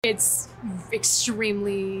It's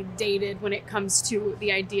extremely dated when it comes to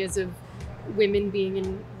the ideas of women being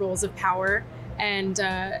in roles of power and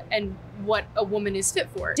what a woman is fit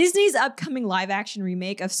for. Disney's upcoming live-action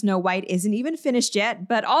remake of Snow White isn't even finished yet,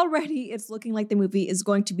 but already it's looking like the movie is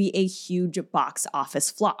going to be a huge box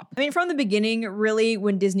office flop. I mean, from the beginning, really,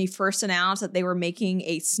 when Disney first announced that they were making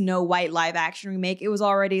a Snow White live-action remake, it was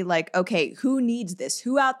already like, okay, who needs this?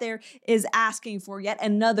 Who out there is asking for yet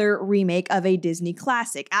another remake of a Disney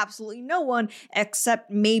classic? Absolutely no one,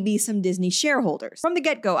 except maybe some Disney shareholders. From the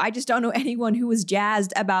get-go, I just don't know anyone who was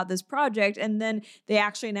jazzed about this project, and then they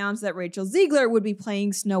actually announced that Rachel Zegler would be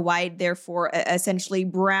playing Snow White, therefore essentially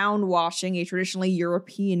brown-washing a traditionally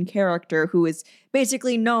European character who is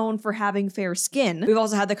basically known for having fair skin. We've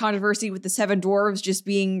also had the controversy with the Seven Dwarves just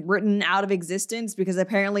being written out of existence because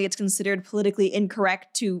apparently it's considered politically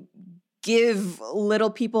incorrect to give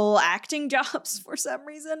little people acting jobs for some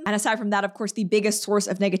reason. And aside from that, of course, the biggest source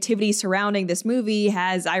of negativity surrounding this movie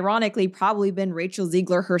has ironically probably been Rachel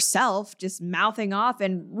Zegler herself, just mouthing off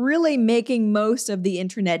and really making most of the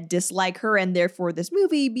internet dislike her and therefore this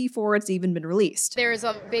movie before it's even been released. There's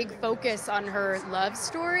a big focus on her love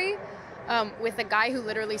story with a guy who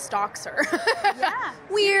literally stalks her. Yeah.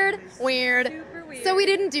 Weird. Super weird. So we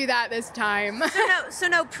didn't do that this time. So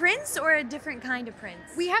no prince or a different kind of prince?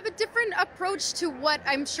 We have a different approach to what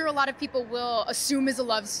I'm sure a lot of people will assume is a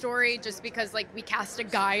love story just because like we cast a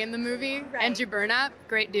guy in the movie. Right. Andrew Burnap,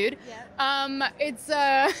 great dude. Yep.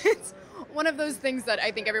 It's one of those things that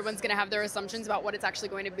I think everyone's going to have their assumptions about what it's actually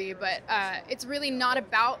going to be, but it's really not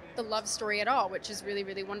about the love story at all, which is really,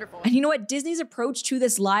 really wonderful. And you know what? Disney's approach to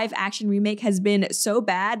this live action remake has been so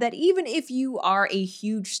bad that even if you are a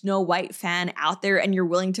huge Snow White fan out there and you're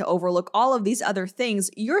willing to overlook all of these other things,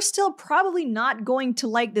 you're still probably not going to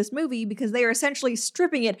like this movie because they are essentially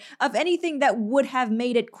stripping it of anything that would have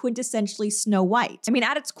made it quintessentially Snow White. I mean,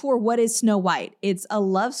 at its core, what is Snow White? It's a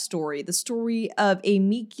love story, the story of a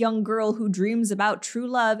meek young girl who dreams about true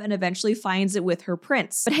love and eventually finds it with her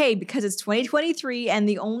prince. But hey, because it's 2023 and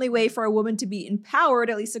the only way for a woman to be empowered,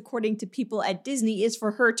 at least according to people at Disney, is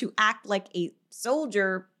for her to act like a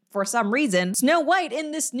soldier for some reason, Snow White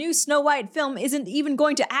in this new Snow White film isn't even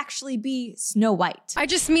going to actually be Snow White. I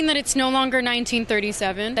just mean that it's no longer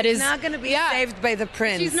 1937. That is not going to be saved by the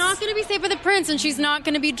prince. She's not going to be saved by the prince, and she's not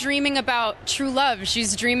going to be dreaming about true love.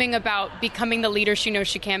 She's dreaming about becoming the leader she knows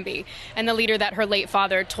she can be, and the leader that her late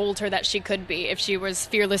father told her that she could be if she was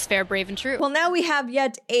fearless, fair, brave, and true. Well, now we have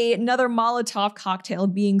yet another Molotov cocktail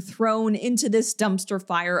being thrown into this dumpster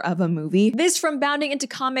fire of a movie. This from Bounding Into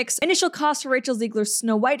Comics. Initial costs for Rachel Zegler's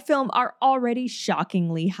Snow White film are already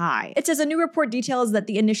shockingly high. It says a new report details that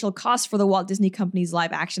the initial cost for the Walt Disney Company's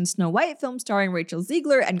live-action Snow White film starring Rachel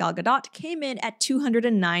Zegler and Gal Gadot came in at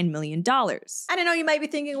 $209 million. And I know you might be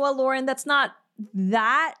thinking, well, Lauren, that's not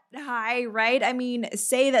that high, right? I mean,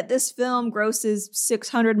 say that this film grosses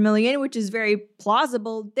 $600 million, which is very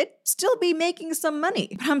plausible, they'd still be making some money.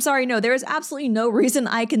 But I'm sorry, no, there is absolutely no reason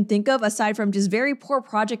I can think of, aside from just very poor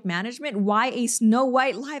project management, why a Snow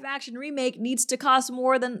White live action remake needs to cost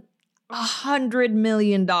more than $100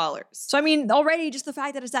 million. So I mean, already just the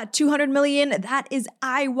fact that it's at $200 million, that is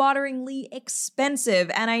eye-wateringly expensive.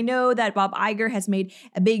 And I know that Bob Iger has made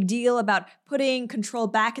a big deal about putting control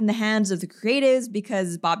back in the hands of the creatives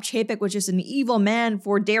because Bob Chapek was just an evil man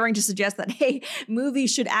for daring to suggest that, hey,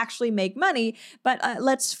 movies should actually make money. But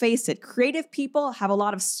let's face it, creative people have a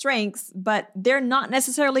lot of strengths, but they're not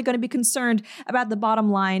necessarily going to be concerned about the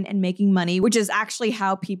bottom line and making money, which is actually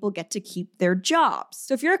how people get to keep their jobs.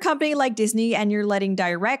 So if you're a company like Disney and you're letting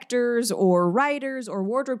directors or writers or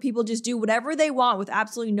wardrobe people just do whatever they want with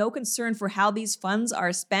absolutely no concern for how these funds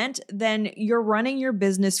are spent, then you're running your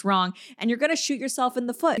business wrong and you're going to shoot yourself in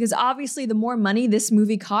the foot. Because obviously the more money this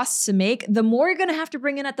movie costs to make, the more you're going to have to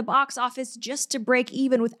bring in at the box office just to break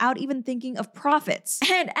even without even thinking of profits.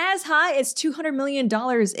 And as high as $200 million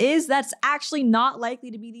is, that's actually not likely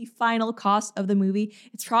to be the final cost of the movie.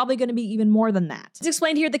 It's probably going to be even more than that. As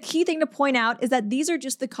explained here, the key thing to point out is that these are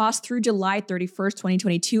just the costs through July 31st,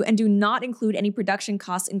 2022, and do not include any production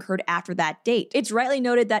costs incurred after that date. It's rightly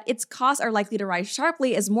noted that its costs are likely to rise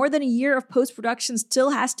sharply as more than a year of post-production still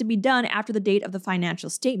has to be done after the date of the financial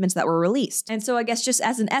statements that were released. And so I guess just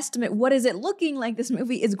as an estimate, what is it looking like this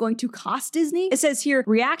movie is going to cost Disney? It says here,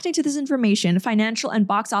 reacting to this information, financial and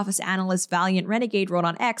box office analyst Valiant Renegade wrote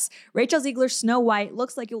on X, Rachel Zegler's Snow White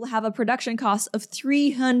looks like it will have a production cost of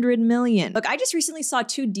 $300 million. Look, I just recently saw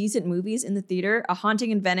two decent movies in the theater, A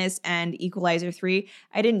Haunting in Venice and Equalizer 3.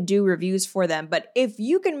 I didn't do reviews for them, but if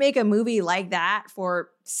you can make a movie like that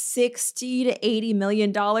for $60 to $80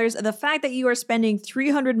 million. The fact that you are spending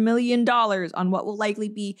 $300 million on what will likely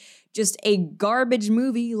be just a garbage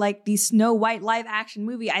movie like the Snow White live action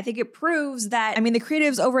movie, I think it proves that, the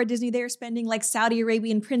creatives over at Disney, they're spending like Saudi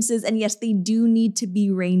Arabian princes, and yes, they do need to be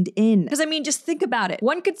reined in. Because just think about it.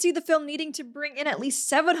 One could see the film needing to bring in at least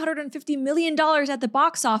 $750 million at the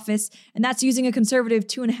box office, and that's using a conservative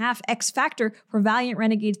 2.5x factor for Valiant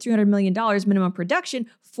Renegade's $300 million minimum production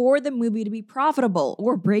for the movie to be profitable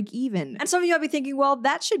or break even. And some of you might be thinking, well,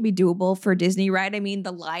 that should be doable for Disney, right?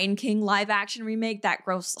 The Lion King live action remake, that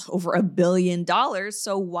grossed over $1 billion.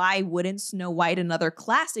 So why wouldn't Snow White, another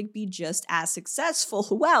classic, be just as successful?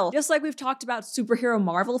 Well, just like we've talked about superhero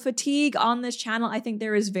Marvel fatigue on this channel, I think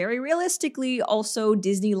there is very realistically also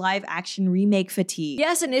Disney live action remake fatigue.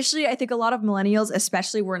 Yes, initially, I think a lot of millennials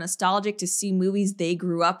especially were nostalgic to see movies they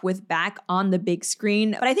grew up with back on the big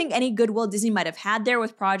screen. But I think any goodwill Disney might have had there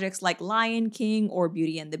with projects like Lion King or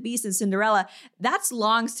Beauty and the Beast and Cinderella, that's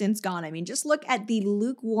long since gone. Just look at the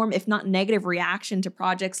lukewarm, if not negative, reaction to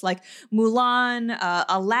projects like Mulan,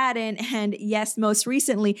 Aladdin, and yes, most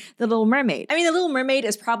recently, The Little Mermaid. The Little Mermaid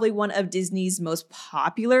is probably one of Disney's most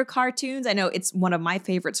popular cartoons. I know it's one of my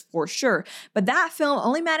favorites for sure, but that film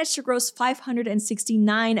only managed to gross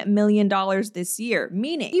 $569 million this year,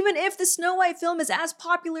 meaning even if the Snow White film is as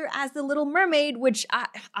popular as The Little Mermaid, which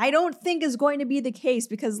I don't think is going to be the case,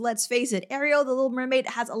 because let's face it, Ariel, The Little Mermaid,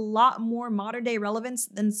 has a lot more modern day relevance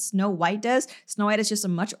than Snow White does. Snow White is just a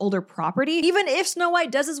much older property. Even if Snow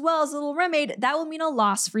White does as well as The Little Mermaid, that will mean a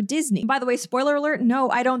loss for Disney. By the way, spoiler alert, no,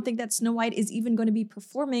 I don't think that Snow White is even going to be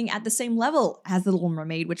performing at the same level as The Little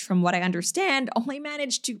Mermaid, which from what I understand, only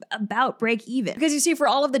managed to about break even. Because you see, for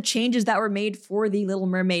all of the changes that were made for the Little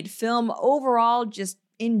Mermaid film, overall, just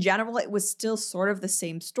in general, it was still sort of the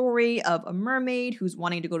same story of a mermaid who's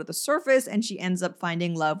wanting to go to the surface, and she ends up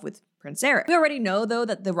finding love with Prince Eric. We already know, though,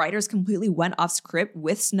 that the writers completely went off script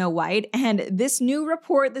with Snow White, and this new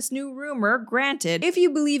report, this new rumor, granted, if you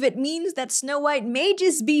believe it, means that Snow White may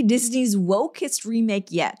just be Disney's wokest remake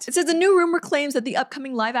yet. It says the new rumor claims that the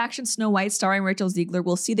upcoming live-action Snow White starring Rachel Zegler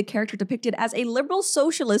will see the character depicted as a liberal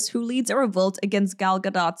socialist who leads a revolt against Gal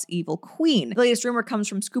Gadot's evil queen. The latest rumor comes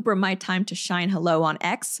from Scooper My Time to Shine Hello on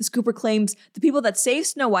X. Scooper claims the people that save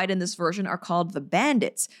Snow White in this version are called the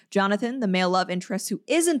Bandits. Jonathan, the male love interest who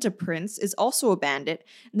isn't a prince, is also a bandit,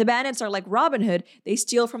 and the bandits are like Robin Hood. They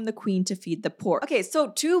steal from the queen to feed the poor. Okay,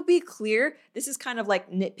 so to be clear, this is kind of like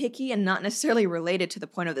nitpicky and not necessarily related to the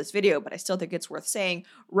point of this video, but I still think it's worth saying.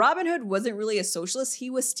 Robin Hood wasn't really a socialist. He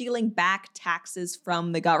was stealing back taxes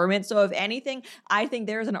from the government. So if anything, I think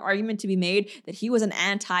there's an argument to be made that he was an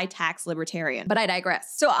anti-tax libertarian. But I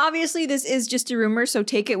digress. So obviously this is just a rumor, so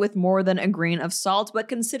take it with more than a grain of salt. But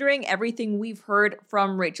considering everything we've heard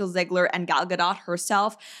from Rachel Zegler and Gal Gadot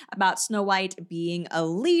herself about Snow White being a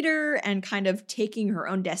leader and kind of taking her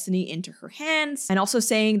own destiny into her hands, and also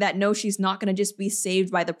saying that no, she's not going to just be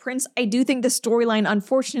saved by the prince, I do think the storyline,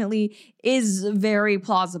 unfortunately, is very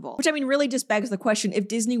plausible. Which really just begs the question, if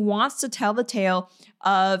Disney wants to tell the tale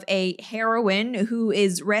of a heroine who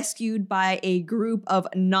is rescued by a group of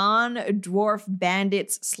non-dwarf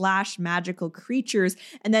bandits / magical creatures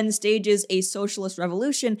and then stages a socialist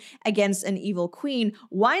revolution against an evil queen,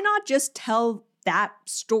 why not just tell that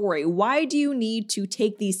story? Why do you need to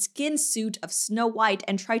take the skin suit of Snow White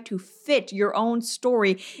and try to fit your own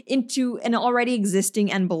story into an already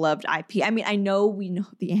existing and beloved IP? I know we know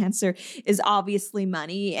the answer is obviously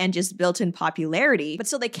money and just built-in popularity, but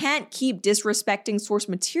still they can't keep disrespecting source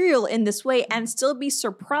material in this way and still be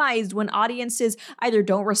surprised when audiences either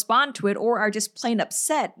don't respond to it or are just plain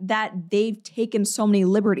upset that they've taken so many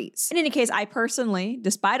liberties. In any case, I personally,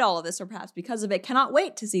 despite all of this, or perhaps because of it, cannot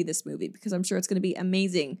wait to see this movie because I'm sure it's going to be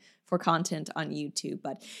amazing for content on YouTube.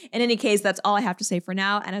 But in any case, that's all I have to say for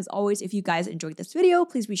now. And as always, if you guys enjoyed this video,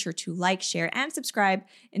 please be sure to like, share, and subscribe.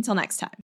 Until next time.